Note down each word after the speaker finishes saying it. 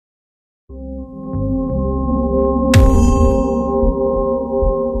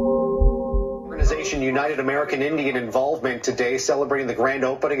ignited American Indian involvement today, celebrating the grand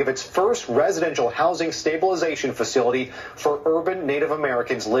opening of its first residential housing stabilization facility for urban Native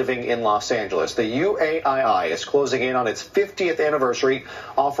Americans living in Los Angeles. The UAII is closing in on its 50th anniversary,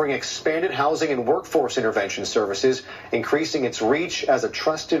 offering expanded housing and workforce intervention services, increasing its reach as a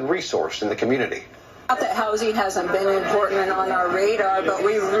trusted resource in the community. Not that housing hasn't been important and on our radar, but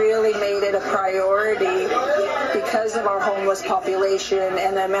we really made it a priority because of our homeless population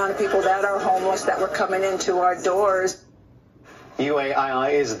and the amount of people that are homeless that were coming into our doors.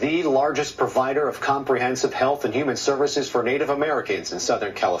 UAII is the largest provider of comprehensive health and human services for Native Americans in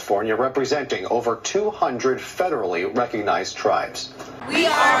Southern California, representing over 200 federally recognized tribes. We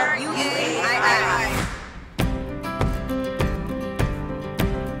are UAII.